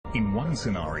In one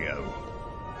scenario,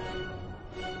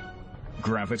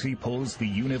 gravity pulls the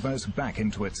universe back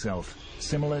into itself,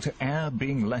 similar to air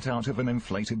being let out of an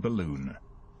inflated balloon.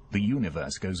 The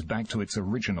universe goes back to its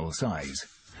original size.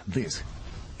 This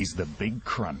is the Big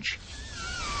Crunch.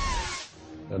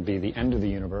 That'd be the end of the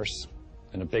universe,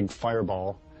 and a big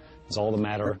fireball, as all the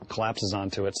matter collapses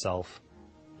onto itself.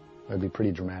 That'd be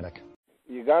pretty dramatic.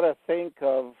 You got to think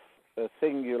of the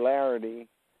singularity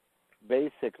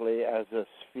basically as a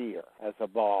sphere, as a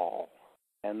ball.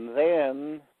 And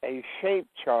then a shape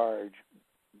charge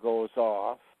goes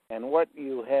off, and what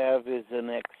you have is an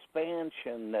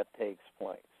expansion that takes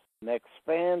place. An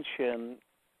expansion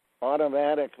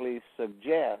automatically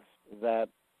suggests that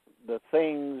the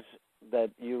things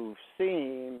that you've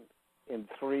seen in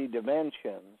 3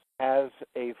 dimensions has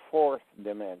a 4th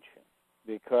dimension,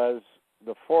 because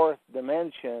the 4th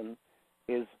dimension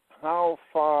is how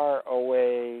far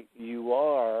away you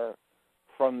are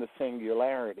from the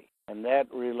singularity. And that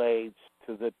relates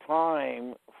to the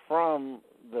time from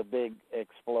the big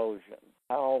explosion,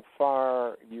 how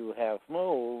far you have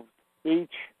moved,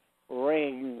 each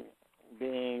ring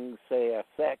being, say, a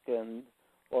second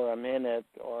or a minute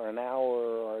or an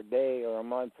hour or a day or a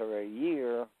month or a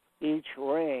year. Each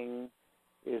ring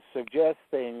is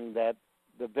suggesting that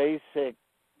the basic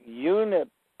unit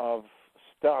of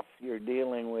stuff you're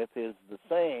dealing with is the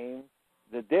same.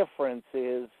 The difference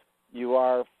is you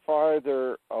are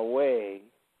farther away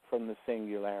from the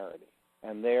singularity,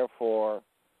 and therefore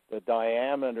the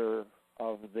diameter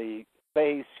of the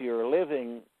space you're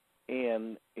living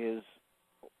in is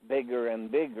bigger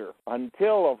and bigger,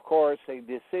 until, of course, a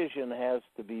decision has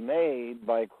to be made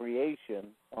by creation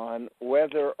on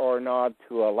whether or not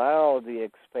to allow the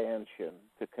expansion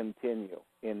to continue.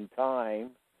 In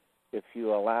time, if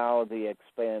you allow the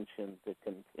expansion to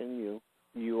continue,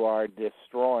 you are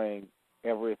destroying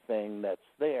everything that's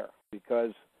there.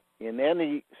 Because in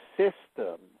any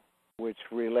system, which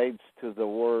relates to the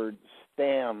word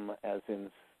stem, as in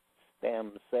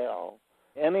stem cell,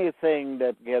 anything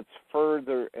that gets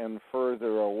further and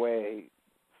further away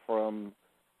from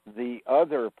the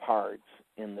other parts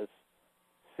in the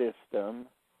system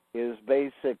is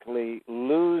basically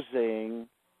losing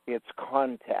its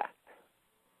contact,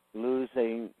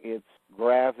 losing its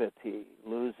gravity,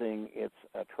 losing its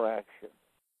attraction.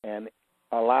 And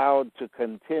allowed to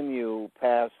continue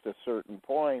past a certain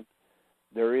point,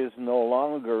 there is no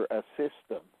longer a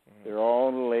system. There are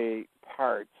only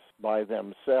parts by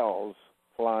themselves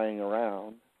flying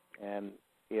around. And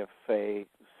if, say,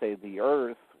 the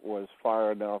Earth was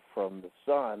far enough from the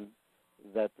sun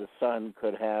that the sun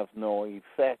could have no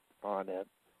effect on it,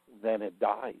 then it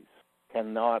dies.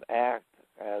 Cannot act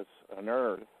as an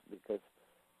Earth because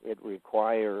it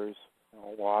requires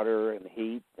water and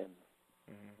heat and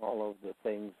all of the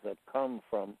things that come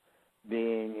from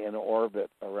being in orbit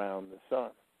around the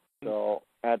sun. So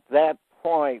at that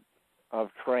point of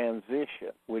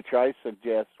transition, which I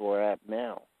suggest we're at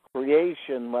now,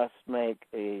 creation must make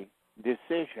a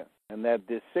decision. And that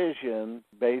decision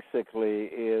basically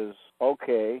is,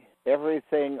 okay,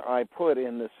 everything I put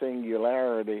in the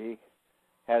singularity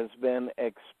has been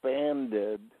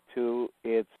expanded to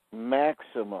its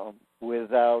maximum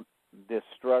without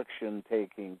destruction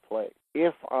taking place.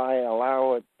 If I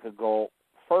allow it to go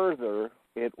further,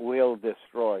 it will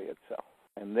destroy itself.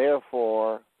 And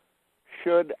therefore,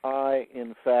 should I,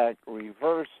 in fact,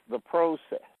 reverse the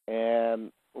process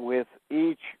and with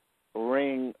each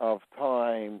ring of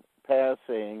time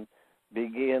passing,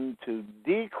 begin to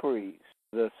decrease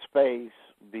the space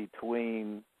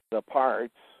between the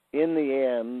parts, in the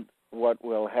end, what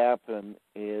will happen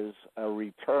is a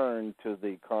return to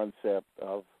the concept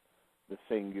of the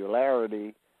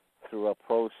singularity through a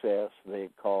process they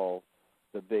call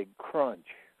the Big Crunch.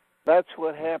 That's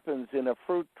what happens in a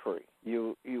fruit tree.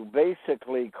 You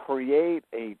basically create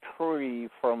a tree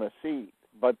from a seed,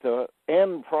 but the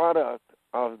end product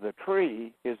of the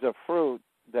tree is a fruit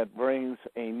that brings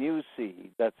a new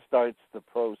seed that starts the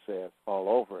process all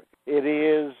over it. It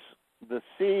is the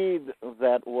seed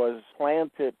that was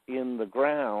planted in the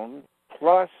ground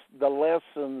plus the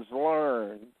lessons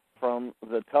learned from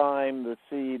the time the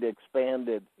seed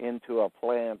expanded into a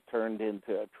plant, turned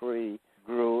into a tree,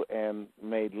 grew and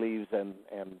made leaves and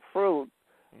fruit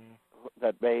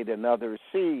that made another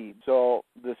seed. So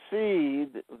the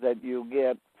seed that you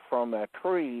get from a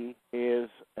tree is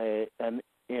an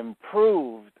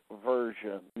improved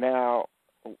version. Now,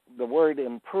 the word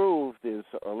improved is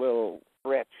a little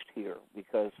stretched here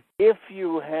because if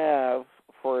you have,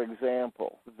 for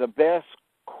example, the best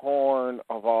corn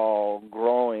of all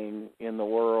growing in the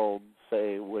world,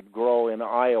 say, would grow in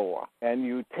Iowa, and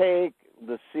you take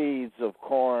the seeds of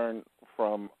corn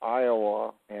from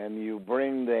Iowa and you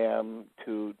bring them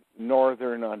to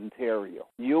northern Ontario,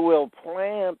 you will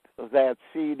plant that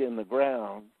seed in the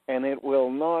ground and it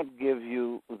will not give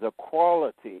you the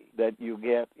quality that you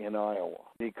get in Iowa,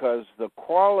 because the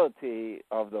quality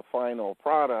of the final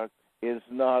product is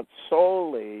not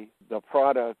solely the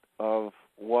product of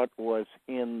what was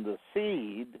in the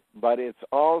seed, but it's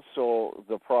also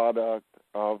the product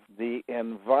of the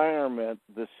environment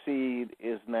the seed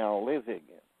is now living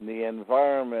in. The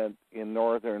environment in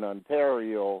northern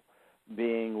Ontario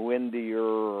being windier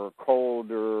or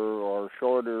colder or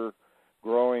shorter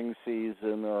growing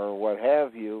season or what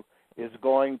have you is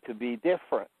going to be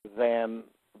different than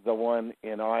the one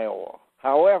in Iowa.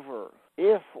 However,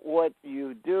 if what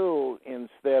you do,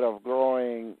 instead of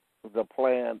growing the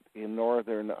plant in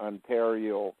northern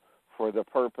Ontario for the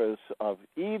purpose of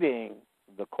eating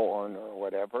the corn or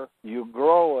whatever, you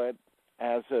grow it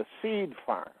as a seed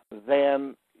farm,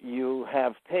 then you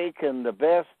have taken the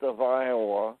best of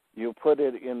Iowa, you put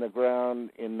it in the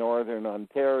ground in northern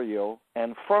Ontario,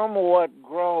 and from what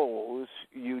grows,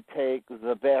 you take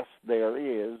the best there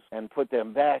is and put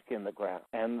them back in the ground.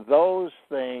 And those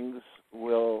things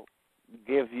will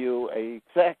give you a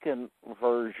second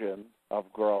version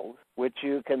of growth, which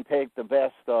you can take the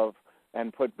best of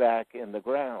and put back in the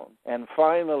ground. And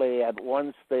finally, at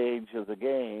one stage of the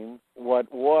game,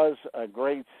 what was a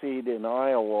great seed in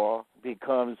Iowa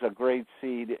becomes a great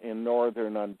seed in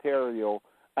northern Ontario,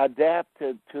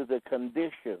 adapted to the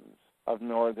conditions of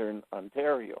northern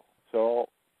Ontario. So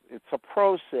it's a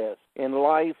process. In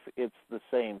life, it's the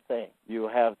same thing. You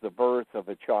have the birth of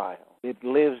a child. It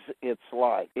lives its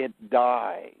life. It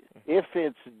dies. If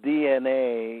its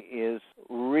DNA is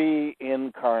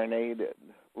reincarnated,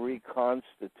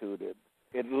 reconstituted,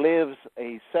 it lives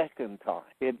a second time.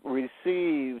 It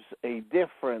receives a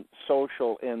different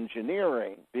social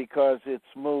engineering because it's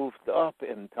moved up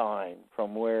in time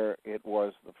from where it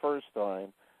was the first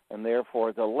time, and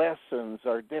therefore the lessons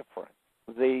are different.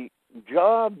 The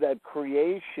job that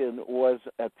creation was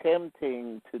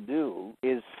attempting to do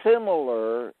is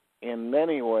similar in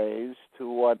many ways to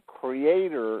what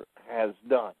Creator has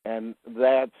done, and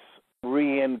that's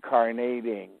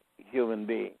reincarnating human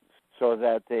beings so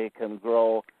that they can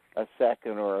grow a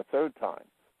second or a third time.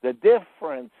 The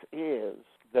difference is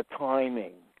the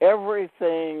timing.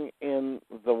 Everything in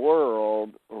the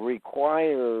world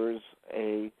requires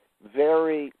a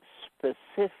very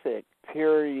specific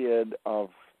period of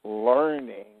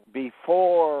learning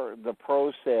before the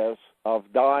process of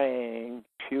dying,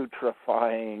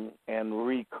 putrefying, and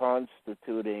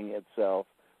reconstituting itself,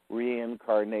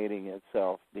 reincarnating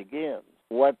itself begins.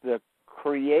 What the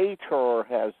Creator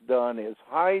has done is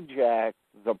hijack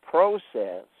the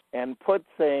process and put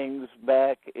things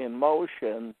back in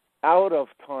motion out of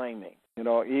timing. You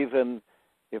know, even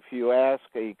if you ask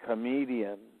a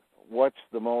comedian, what's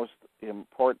the most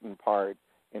important part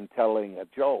in telling a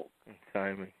joke?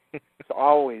 Timing. It's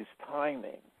always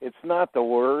timing. It's not the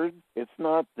word, it's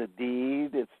not the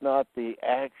deed, it's not the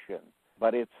action,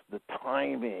 but it's the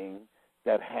timing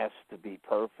that has to be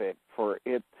perfect for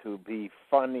it to be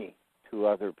funny to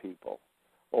other people.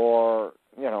 Or,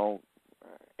 you know,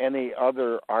 any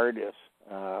other artist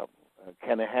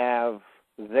can have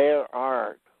their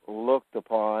art looked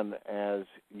upon as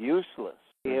useless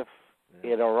if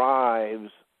it arrives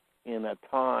in a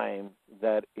time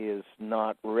that is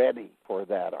not ready for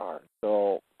that art.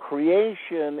 So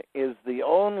creation is the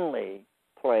only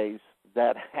place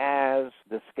that has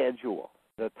the schedule,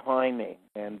 the timing,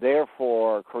 and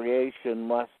therefore creation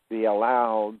must be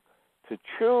allowed to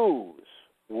choose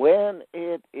when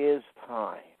it is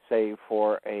time, say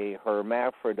for a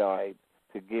hermaphrodite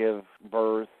to give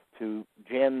birth to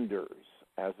genders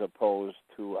as opposed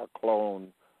to a clone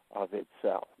of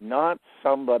itself. Not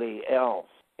somebody else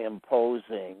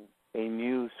imposing a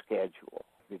new schedule,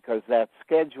 because that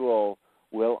schedule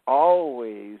will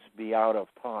always be out of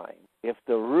time. If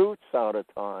the root's out of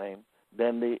time,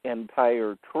 then the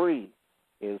entire tree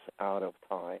is out of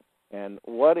time. And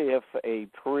what if a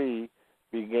tree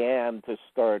began to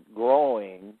start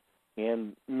growing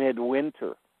in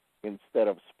midwinter instead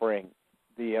of spring?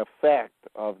 The effect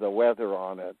of the weather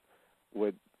on it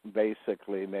would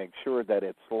basically make sure that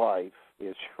its life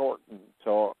is shortened.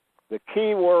 So the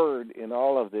key word in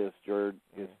all of this, Gerd,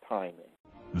 is timing.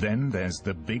 Then there's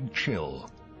the big chill.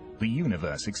 The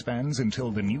universe expands until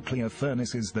the nuclear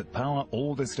furnaces that power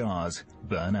all the stars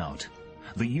burn out.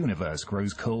 The universe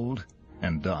grows cold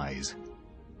and dies.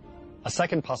 A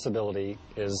second possibility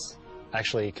is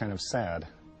actually kind of sad.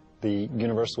 The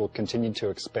universe will continue to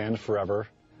expand forever,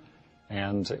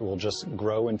 and it will just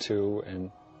grow into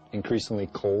an increasingly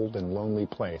cold and lonely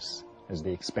place as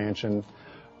the expansion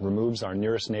removes our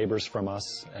nearest neighbors from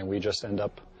us, and we just end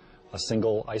up a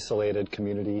single isolated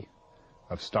community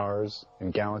of stars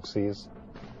and galaxies.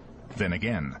 Then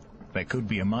again, there could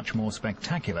be a much more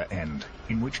spectacular end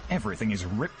in which everything is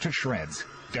ripped to shreds,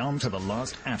 down to the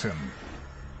last atom.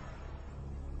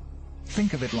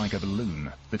 Think of it like a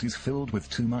balloon that is filled with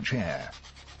too much air.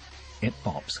 It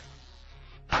pops.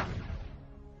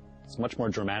 It's much more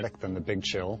dramatic than the Big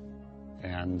Chill,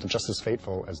 and just as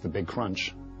fateful as the Big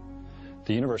Crunch.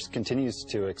 The universe continues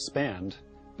to expand,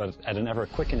 but at an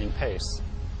ever-quickening pace.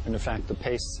 And in fact, the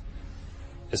pace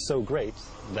is so great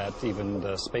that even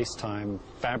the space-time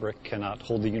fabric cannot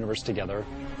hold the universe together.